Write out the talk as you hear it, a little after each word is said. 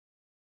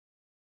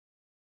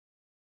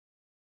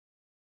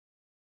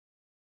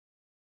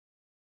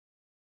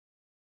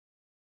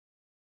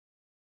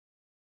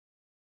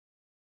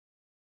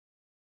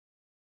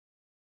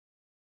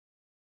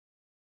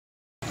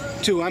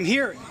too. I'm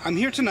here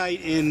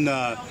tonight in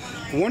the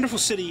wonderful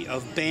city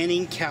of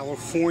Banning,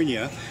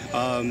 California.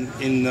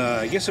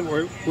 I guess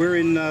we're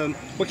in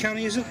what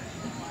county is it?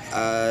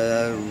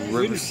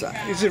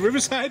 Riverside. Is it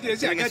Riverside? I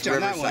got you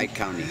on that one. Riverside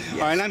County. Yes. All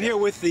right, and I'm here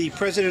with the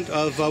president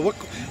of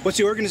what's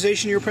the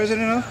organization you're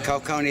president of? Cow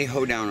County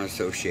Hoedown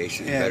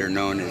Association, better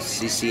known as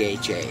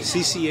CCHA.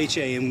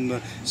 CCHA, and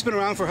it's been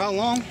around for how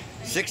long?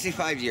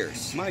 65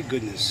 years. My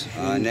goodness.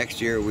 Next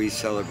year we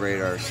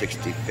celebrate our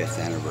 65th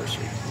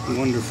anniversary.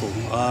 Wonderful.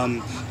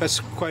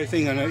 That's quite a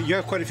thing. You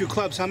have quite a few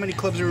clubs. How many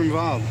clubs are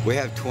involved? We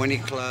have 20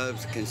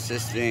 clubs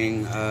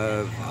consisting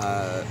of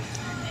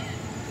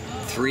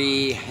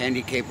 3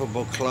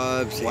 handy-capable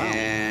clubs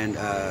and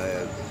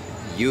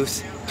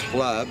youth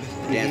club,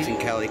 Dancing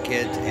Cali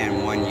Kids,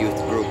 and 1 youth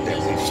group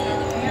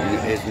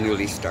that is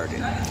newly started.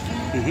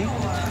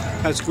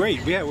 That's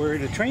great. Yeah, we're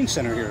in a train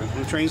center here.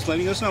 The train's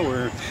letting us know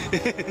we're.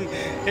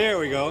 There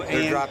we go.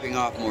 They're dropping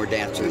off more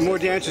dancers. More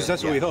dancers.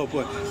 That's what we hope.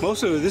 But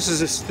most of this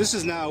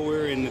is now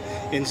we're in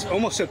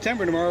almost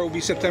September. Tomorrow will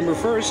be September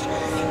 1st,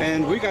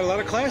 and we got a lot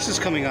of classes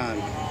coming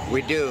on.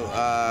 We do.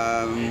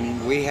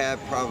 We have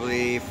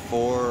probably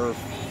 4 or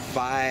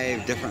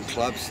 5 different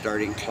clubs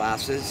starting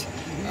classes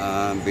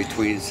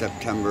between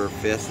September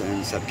 5th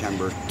and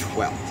September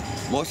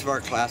 12th. Most of our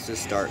classes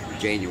start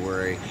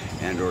January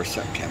and/or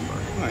September.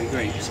 All right,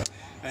 great.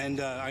 And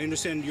I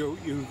understand you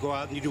go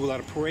out and you do a lot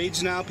of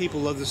parades now.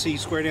 People love to see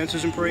square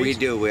dancers in parades. We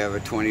do. We have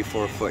a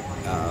 24-foot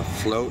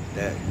float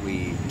that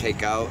we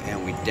take out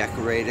and we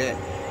decorate it.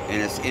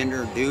 And it's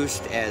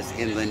introduced as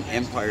Inland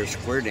Empire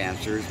Square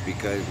Dancers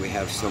because we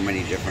have so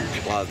many different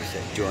clubs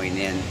that join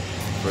in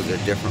for the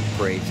different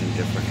parades in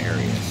different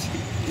areas.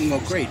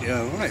 Well, great.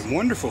 All right,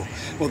 wonderful.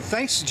 Well,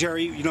 thanks,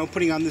 Jerry. You know,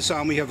 putting on this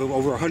on. We have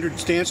over 100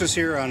 dancers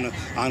here on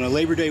a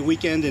Labor Day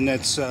weekend, and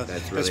that's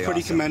pretty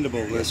awesome. Commendable.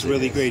 Yes, that's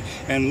really great.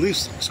 And at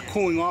least it's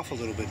cooling off a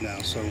little bit now.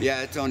 So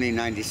yeah, it's only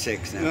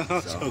 96 now.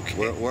 Oh, so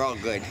okay. We're all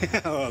good.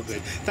 All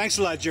good. Thanks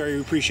a lot, Jerry.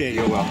 We appreciate it.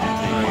 You're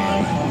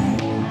welcome.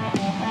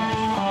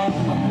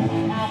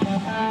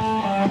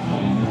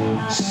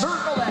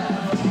 Circle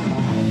left,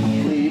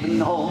 leaving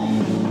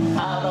home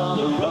out on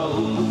the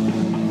road.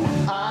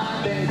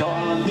 I've been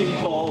gone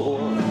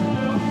before.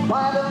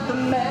 Why don't the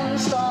men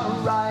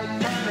start right?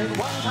 Turning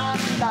one time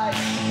tonight.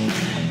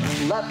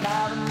 Left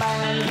out a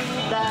man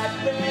who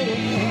that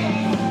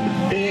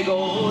day. Big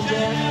old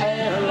jet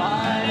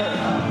airliner.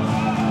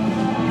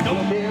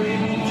 Don't bury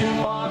me too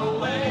far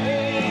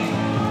away.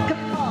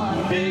 Come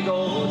on, big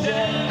old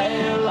jet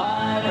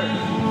airliner.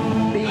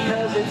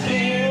 Because it's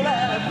here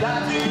that I've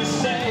got to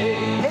say.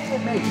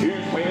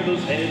 Here's where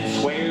those heads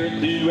swear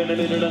to, in a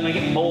minute and I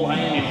get more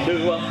hanging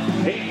to.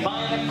 Hey,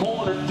 find a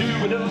corner, do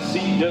a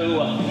do-see-do.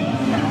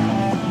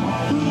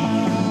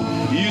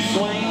 You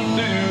swing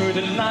through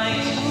the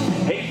night.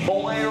 Hey,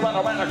 boy, run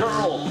around a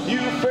girl.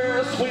 You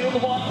Ferris wheel to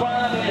walk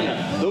right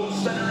in. Those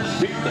centers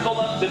veer to the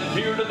left and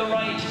veer to the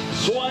right.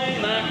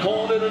 Swing that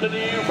corner to the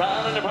near,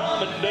 round in the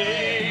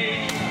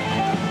promenade.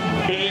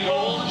 Big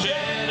old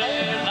jet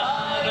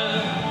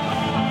airliner.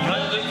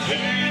 Pleasant to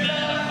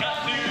that I've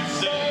got to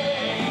say.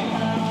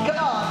 Come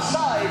on,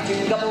 side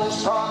to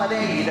Doubles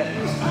Promenade.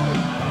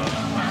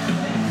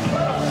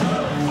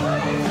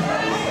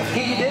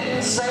 He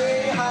didn't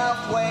say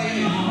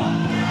halfway.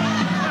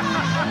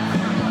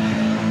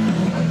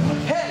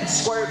 Head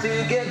square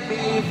to get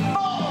me 4.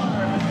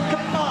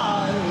 Come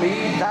on,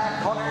 meet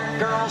that corner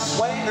girl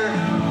swanger.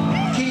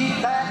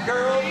 Keep that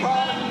girl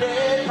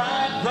promenade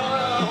right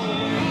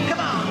round. Come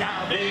on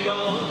now, big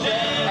old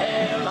jet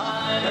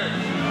airliner.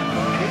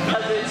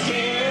 Cause it's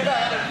here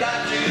that I've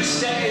got to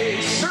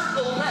stay.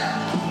 Circle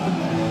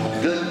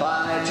left.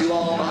 Goodbye to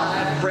all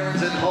my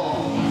friends at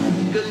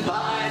home.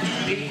 Goodbye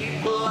to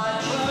people I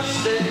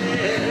trusted.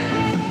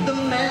 The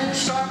men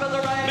starve of the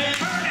right man.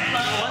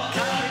 One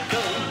time to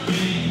go.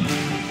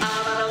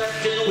 I'm an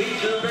elected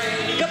wheel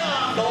rain. Come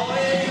on,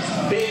 boys.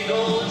 Big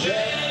old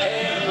jet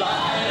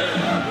airliner.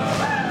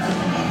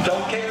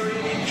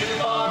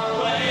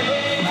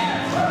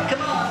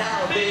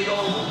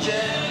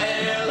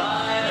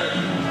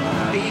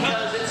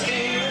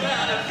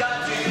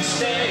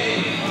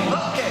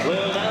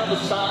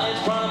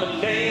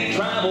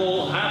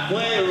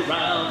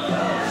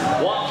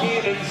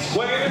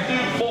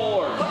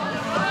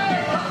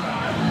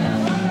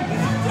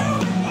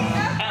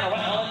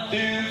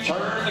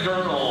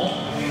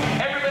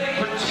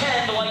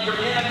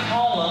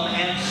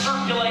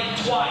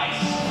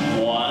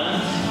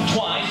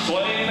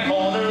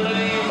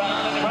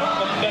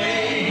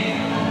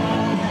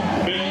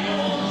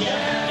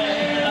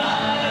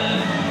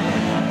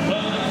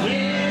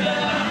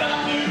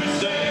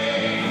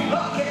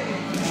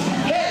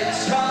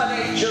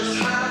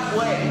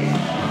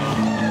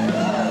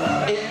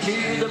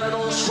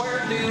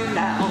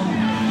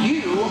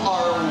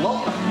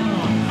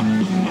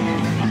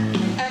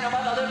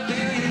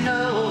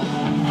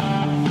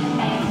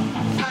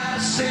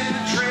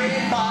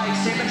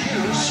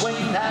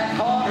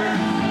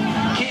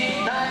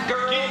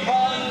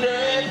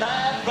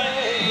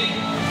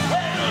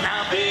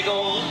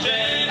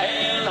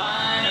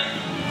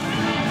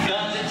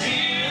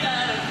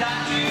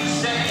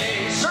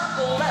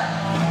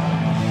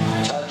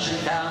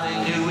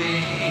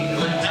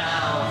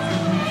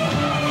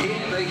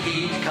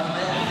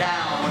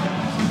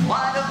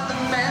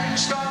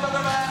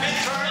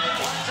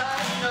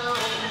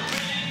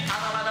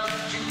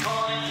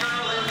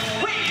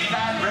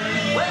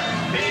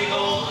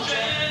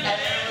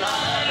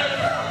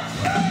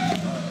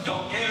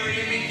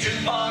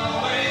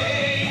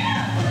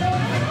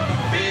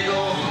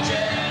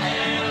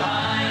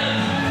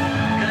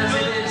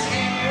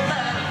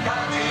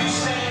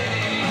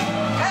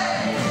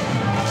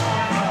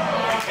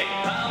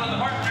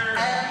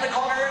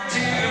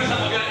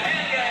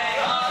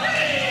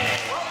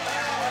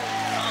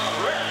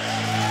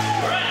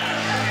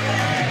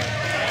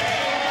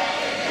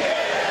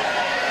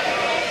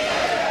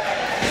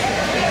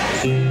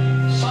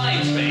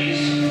 Science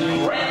base,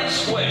 grand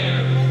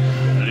square,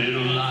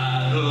 little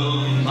light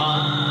of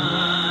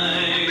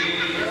mine.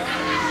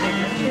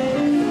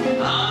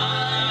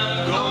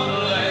 I'm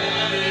gonna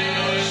let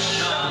it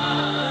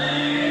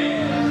shine,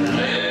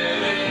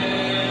 let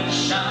it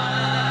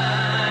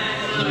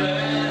shine,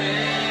 let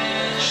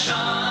it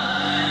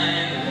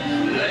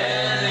shine,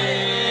 let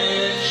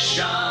it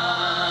shine.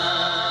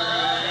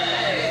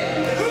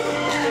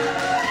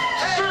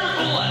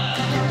 Circle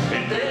out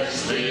in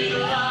this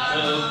little light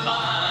of mine.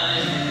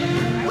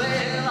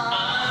 Well,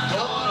 I'm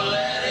gonna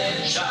let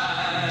it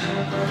shine.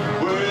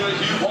 Well,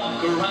 you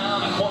walk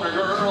around a corner,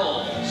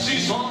 girl, see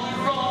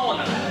something wrong.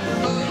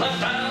 Left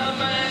down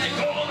man, you're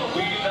gonna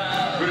weave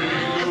that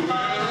ring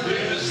around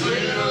this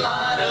little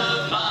light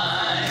of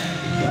mine.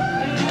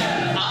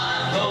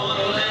 I'm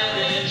gonna let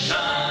it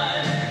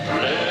shine,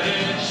 let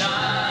it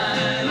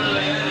shine,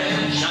 let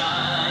it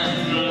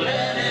shine,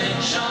 let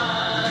it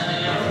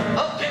shine.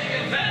 Oh, take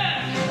it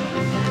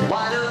back.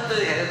 Wide of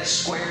the head,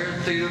 square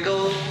through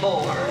gold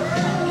bore.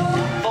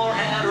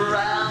 Forehand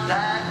around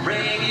that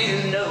ring,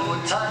 you know,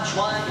 touch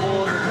one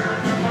quarter.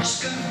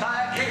 Scoot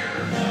back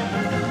here,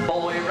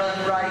 boy,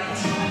 run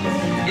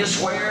right. You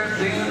swear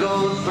through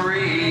go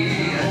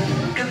three.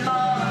 Come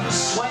on,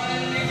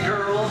 swing it,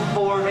 girl,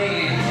 for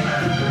me.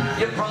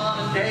 You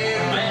promised Dave,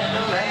 man,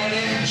 to let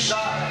it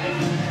shine.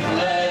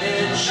 Let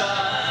it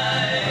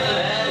shine,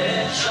 let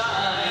it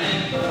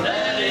shine,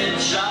 let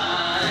it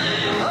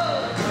shine.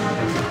 Oh.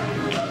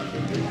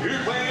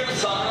 Here's where the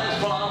signs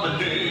from a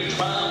day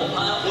travel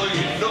halfway,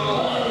 you know.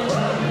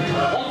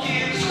 Won't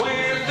you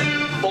swear through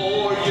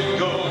before you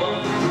go?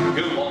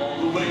 Go all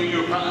the way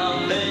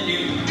around, then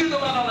you do the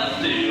right on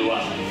that deal.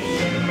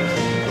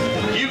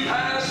 You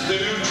pass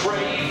through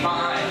trade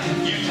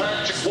mine, you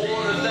touch a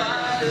quarter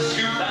dime,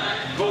 scoot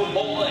back, go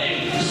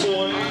boy,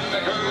 swing the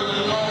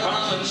girl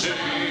around the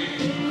tree.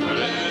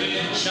 Let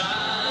it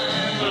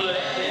shine,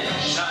 let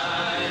it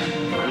shine,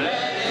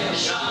 let it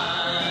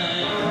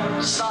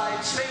shine.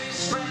 Side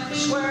space, friend,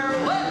 square,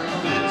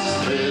 well,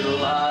 this little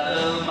light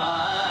of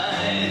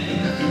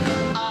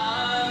mine.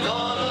 I'm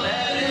gonna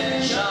let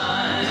it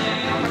shine.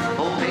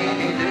 Oh,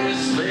 baby,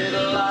 this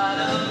little light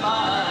of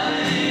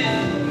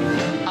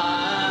mine.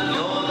 I'm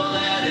gonna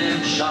let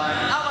it shine.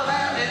 I'm gonna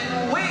let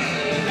it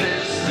wave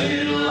this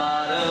little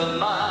light of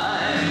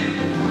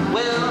mine.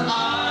 Well,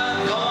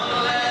 I'm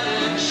gonna let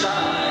it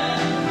shine.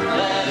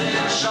 Let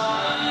it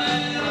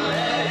shine,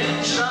 let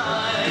it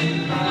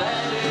shine,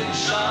 let it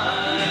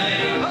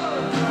shine. Oh.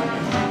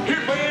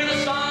 Here's where the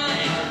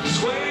sign,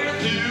 square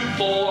through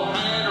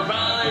 400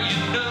 around there, you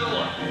know.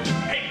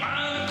 Hey,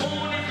 find the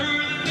corner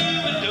through the new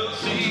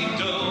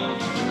do-si-do.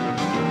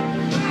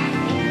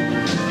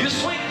 You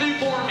swing through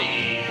for me,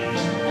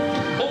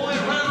 boy,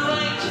 run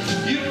right,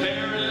 you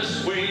Ferris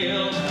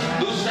wheel.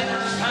 Those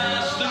steps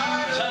pass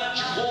through, touch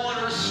a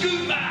quarter,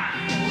 scoot back,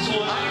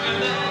 swing, and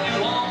then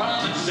you walk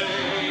around and say,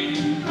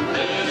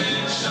 let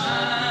it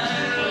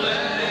shine,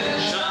 let it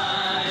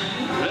shine,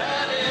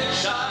 let it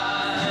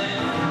shine.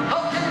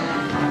 Okay.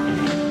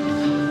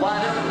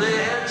 Wide of the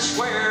head,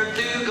 square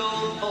through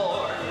gold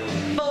four.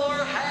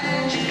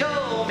 Forehand you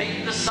go,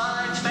 meet the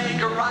signs,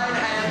 make a right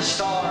hand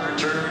star,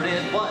 turn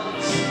it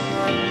once.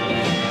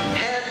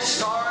 Head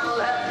star,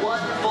 left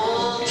one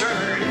full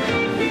turn.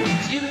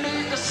 You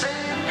meet the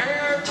same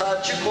pair,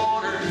 touch a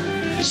quarter,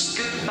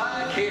 scoot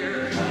back here.